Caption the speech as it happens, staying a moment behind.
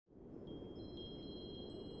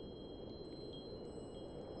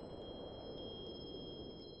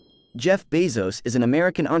Jeff Bezos is an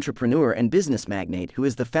American entrepreneur and business magnate who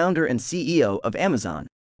is the founder and CEO of Amazon,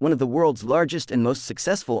 one of the world's largest and most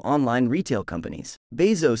successful online retail companies.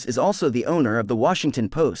 Bezos is also the owner of The Washington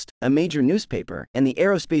Post, a major newspaper, and the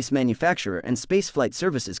aerospace manufacturer and spaceflight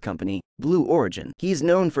services company, Blue Origin. He is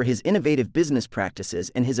known for his innovative business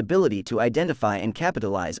practices and his ability to identify and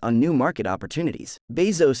capitalize on new market opportunities.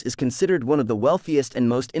 Bezos is considered one of the wealthiest and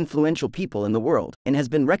most influential people in the world, and has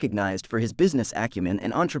been recognized for his business acumen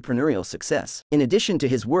and entrepreneurial success. In addition to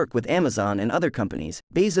his work with Amazon and other companies,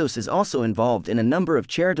 Bezos is also involved in a number of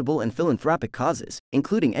charitable and philanthropic causes,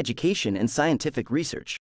 including education and scientific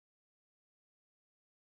research.